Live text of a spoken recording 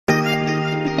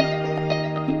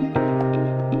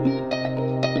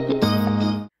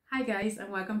guys,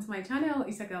 and welcome to my channel.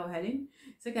 It's a girl Helen.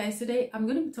 So guys, today I'm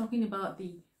going to be talking about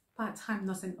the part-time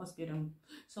nursing Ausbildung.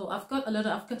 So I've gotten a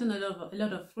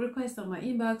lot of requests on my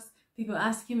inbox, people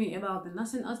asking me about the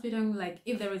nursing Ausbildung, like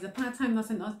if there is a part-time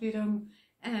nursing Ausbildung,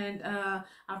 and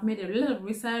I've made a little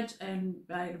research and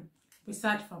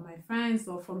research from my friends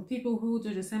or from people who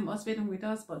do the same Ausbildung with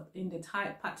us but in the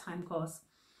part-time course.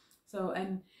 So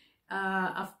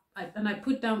I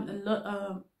put down a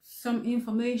lot some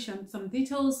information, some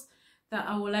details that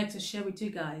I would like to share with you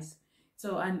guys.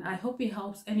 So, and I hope it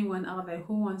helps anyone out there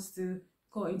who wants to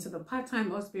go into the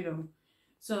part-time Ausbildung.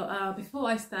 So before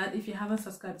I start, if you haven't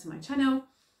subscribed to my channel,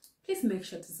 please make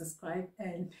sure to subscribe.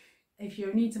 And if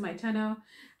you're new to my channel,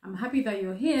 I'm happy that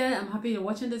you're here. I'm happy you're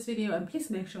watching this video, and please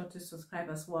make sure to subscribe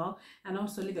as well, and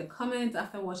also leave a comment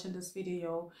after watching this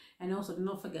video, and also do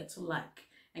not forget to like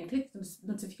and click the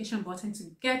notification button to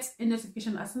get a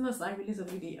notification as soon as I release a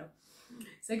video.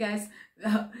 So guys,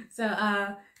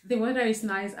 the weather is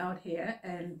nice out here,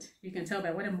 and you can tell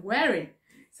by what I'm wearing.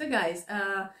 So guys,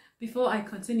 before I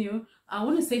continue, I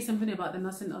want to say something about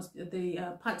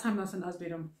the part-time nursing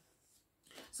Ausbildung.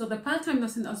 So the part-time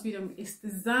nursing Ausbildung is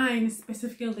designed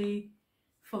specifically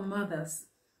for mothers,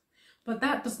 but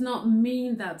that does not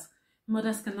mean that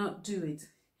mothers cannot do it.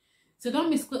 So don't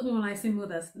misquote me when I say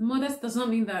mothers. Mothers does not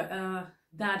mean that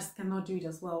dads cannot do it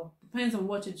as well. Depends on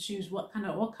what you choose, what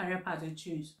career path you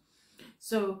choose.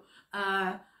 So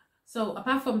so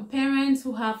apart from parents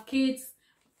who have kids,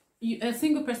 a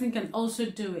single person can also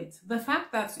do it. The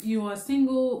fact that you are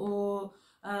single, or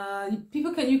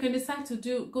you can decide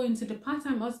to go into the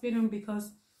part-time Ausbildung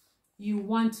because you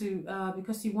want to,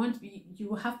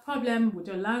 you have problem with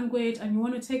your language and you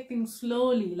want to take things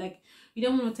slowly. Like, you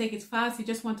don't want to take it fast. You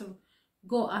just want to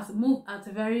move at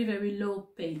a very, very low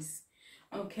pace.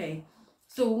 Okay,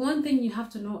 so one thing you have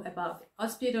to know about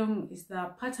Ausbildung is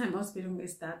that part-time Ausbildung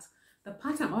is that the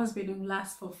part-time Ausbildung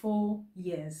lasts for 4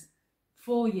 years.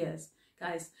 4 years,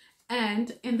 guys.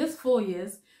 And in this 4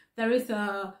 years, there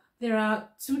are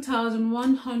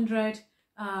 2,100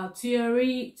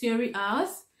 theory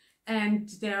hours, and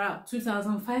there are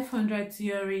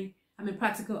 2,500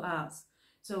 practical hours.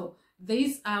 So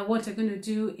these are what you're going to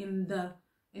do in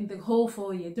the whole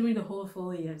 4 years, during the whole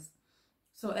 4 years.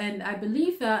 So, and I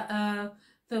believe that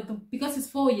because it's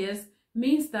 4 years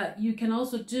means that you can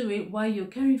also do it while you're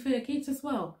caring for your kids as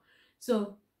well.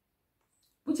 So,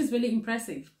 which is really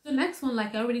impressive. The next one,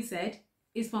 like I already said,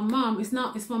 is for mom. It's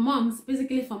for moms,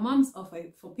 basically for moms or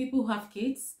for people who have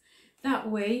kids. That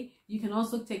way, you can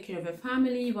also take care of your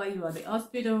family while you are at the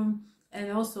Ausbildung,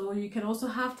 and also you can also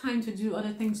have time to do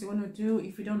other things you want to do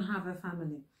if you don't have a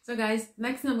family. So guys,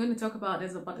 next thing I'm going to talk about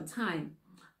is about the time.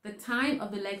 The time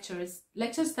of the lectures.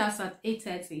 Lecture starts at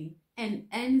 8:30 and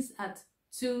ends at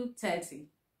 2:30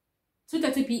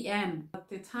 p.m.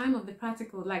 The time of the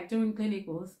practical, like during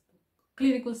clinicals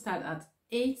start at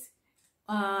 8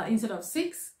 instead of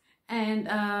 6, and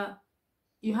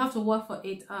you have to work for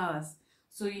 8 hours.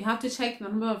 So you have to check the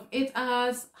number of 8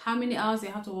 hours, how many hours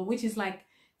you have to work, which is like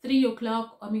 3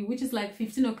 o'clock, which is like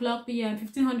 15 o'clock p.m.,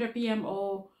 1500 p.m.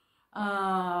 or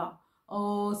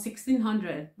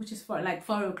 1600, which is for like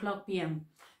 4 o'clock p.m.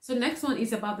 So next one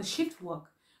is about the shift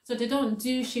work. So they don't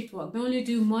do shift work, they only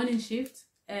do morning shift.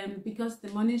 And because they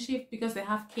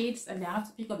have kids and they have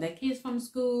to pick up their kids from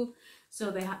school,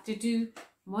 so they have to do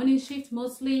morning shift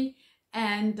mostly.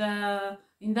 And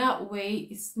in that way,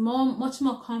 it's much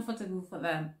more comfortable for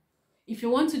them. If you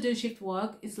want to do shift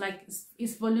work,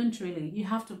 it's voluntarily. You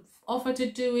have to offer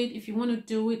to do it if you want to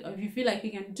do it, or if you feel like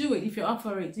you can do it. If you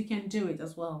offer it, you can do it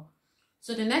as well.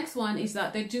 So the next one is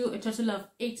that they do a total of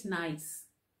 8 nights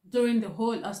during the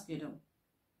whole Ausbildung.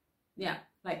 Yeah,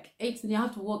 like 8. You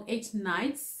have to work 8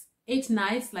 nights. 8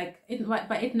 nights,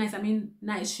 by 8 nights I mean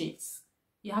night shifts.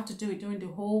 You have to do it during the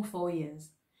whole 4 years.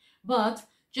 But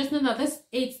just know that this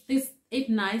 8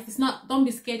 nights, don't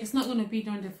be scared. It's not going to be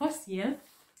during the first year.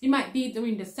 It might be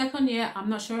during the second year. I'm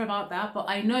not sure about that, but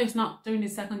I know it's not during the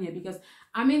second year because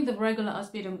I'm in the regular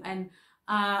Ausbildung, and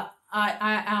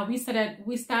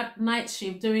we start night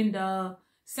shift during the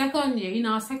second year. In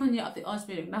our second year of the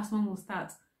Ausbildung, that's when we'll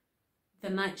start the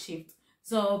night shift.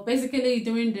 So basically,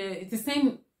 during the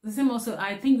same also,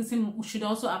 I think the same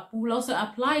will also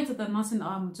apply to the nursing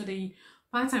to the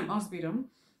part-time Ausbildung.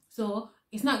 So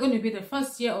it's not going to be the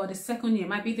first year or the second year. It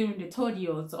might be during the third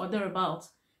year or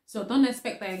thereabouts. So don't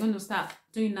expect that you're going to start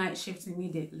doing night shifts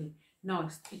immediately. No,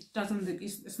 it doesn't.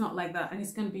 It's not like that, and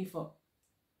it's going to be for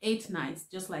 8 nights,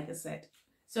 just like I said.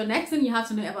 So next thing you have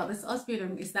to know about this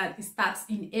Ausbildung is that it starts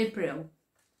in April.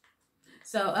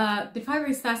 So the fact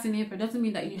that it starts in April doesn't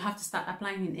mean that you have to start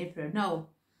applying in April. No,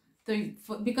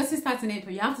 because it starts in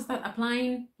April, you have to start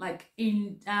applying like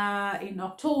in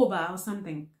October or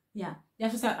something. Yeah, you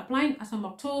have to start applying as from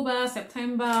October,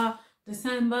 September,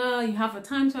 December. You have a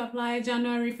time to apply,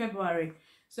 January, February.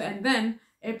 So, and then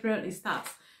April it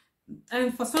starts.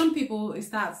 And for some people it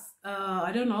starts,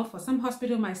 I don't know, for some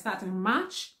hospital it might start in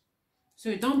March.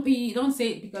 So don't say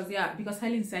it because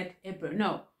Helen said April.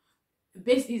 No,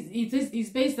 it's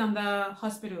based on the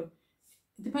hospital.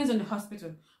 It depends on the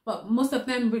hospital, but most of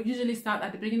them will usually start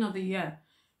at the beginning of the year,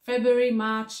 February,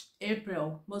 March,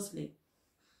 April mostly.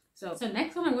 So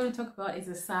next one I'm going to talk about is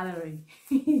the salary.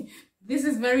 This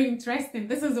is very interesting.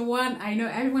 This is the one I know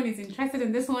everyone is interested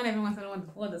in. This one, everyone's going to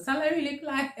want what the salary look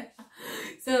like.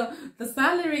 So the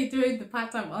salary during the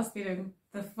part-time hospital,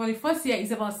 for the first year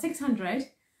is about 600,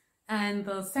 and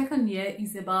the second year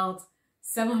is about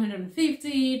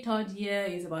 750. Third year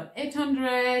is about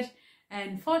 800,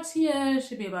 and fourth year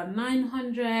should be about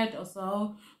 900 or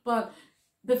so. But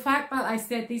the fact that I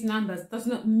said these numbers does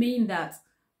not mean that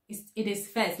it is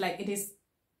fixed, like it is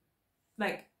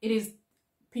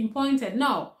pinpointed.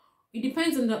 No, it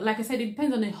depends on the, like I said, it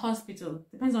depends on the hospital,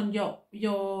 it depends on your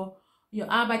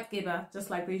Arbeitgeber, just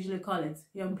like they usually call it,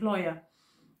 your employer.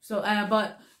 So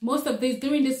but most of these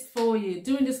during this 4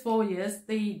 years,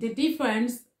 the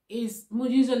difference is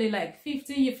usually like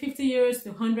 50 euros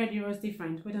to 100 euros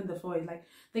different within the 4 years. Like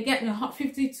they get a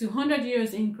 50 to 100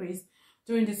 euros increase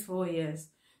during these 4 years.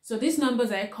 So these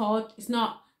numbers I called,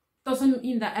 doesn't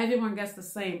mean that everyone gets the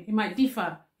same. It might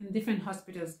differ in different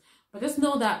hospitals, but just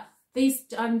know that these,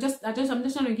 I'm just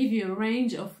trying to give you a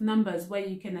range of numbers where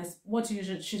you can, what you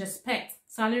should expect,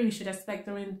 salary you should expect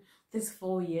during these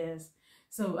 4 years.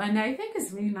 So, and I think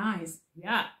it's really nice.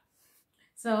 Yeah.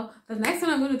 So the next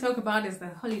one I'm going to talk about is the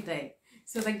holiday.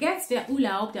 So they get their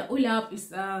Urlaub. Their Urlaub is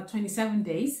 27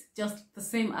 days, just the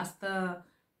same as the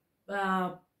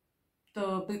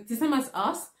same as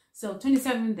us. So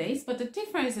 27 days, but the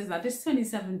difference is that this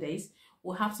 27 days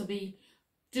will have to be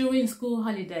during school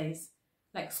holidays.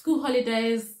 Like school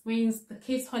holidays means the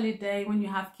kids' holiday when you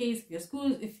have kids, your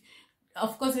school.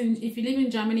 Of course, if you live in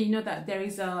Germany, you know that there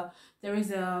is a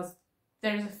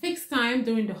fixed time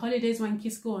during the holidays when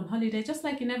kids go on holiday, just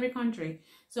like in every country.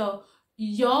 So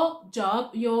your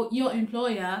job, your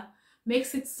employer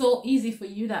makes it so easy for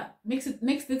you, that makes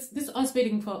this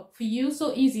Ausbildung for you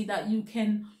so easy that you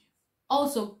can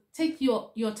also take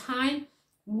your time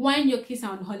when your kids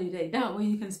are on holiday. That way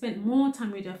you can spend more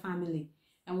time with your family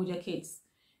and with your kids.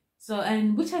 So,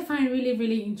 and which I find really,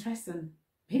 really interesting.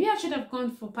 Maybe I should have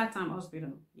gone for part-time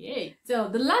hospital. Yay. So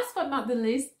the last but not the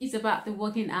least is about the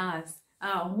working hours,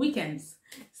 weekends.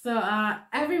 So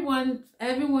everyone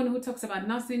who talks about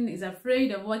nursing is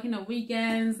afraid of working on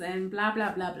weekends and blah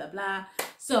blah blah blah blah.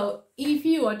 So if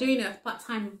you are doing a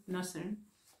part-time nursing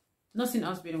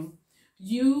hospital,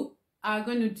 you are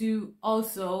going to do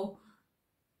also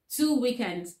 2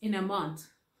 weekends in a month.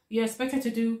 You're expected to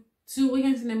do 2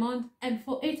 weekends in a month and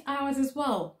for 8 hours as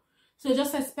well. So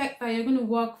just expect that you're going to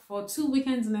work for 2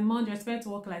 weekends in a month. You're expected to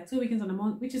work like 2 weekends in a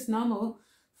month, which is normal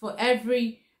for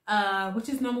every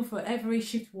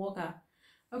shift worker.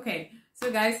 Okay,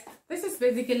 so guys, this is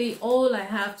basically all I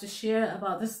have to share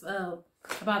about this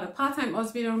about the part-time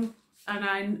hospital,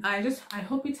 and I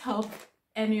hope it helped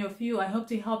any of you. I hope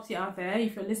it helped you out there.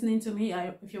 If you're listening to me,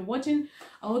 if you're watching,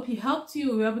 I hope it helped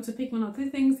you. We're able to pick 1 or 2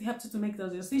 things. It helped you to make the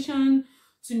decision,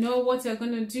 to know what you're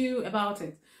going to do about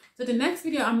it. So the next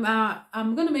video,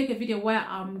 I'm going to make a video where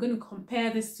I'm going to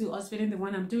compare this to Ausbildung, the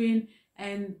one I'm doing,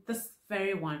 and this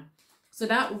very one. So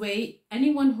that way,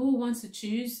 anyone who wants to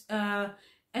choose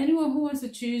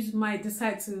might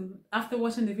decide to, after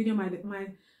watching the video,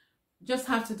 might just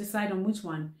have to decide on which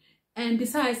one. And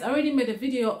besides, I already made a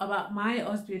video about my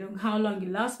Ausbildung, how long it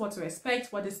lasts, what to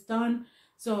expect, what is done.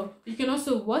 So you can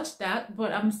also watch that,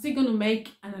 but I'm still going to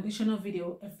make an additional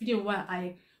video, a video where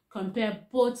I compare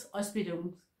both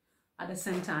Ausbildungs at the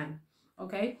same time.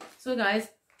 Okay, so guys,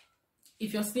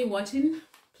 if you're still watching,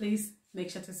 please make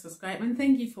sure to subscribe, and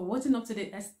thank you for watching up to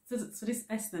this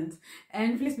extent.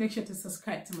 And please make sure to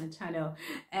subscribe to my channel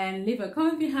and leave a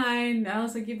comment behind. I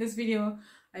also give this video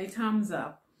a thumbs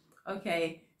up.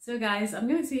 Okay, so guys, I'm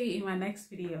gonna see you in my next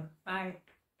video. Bye.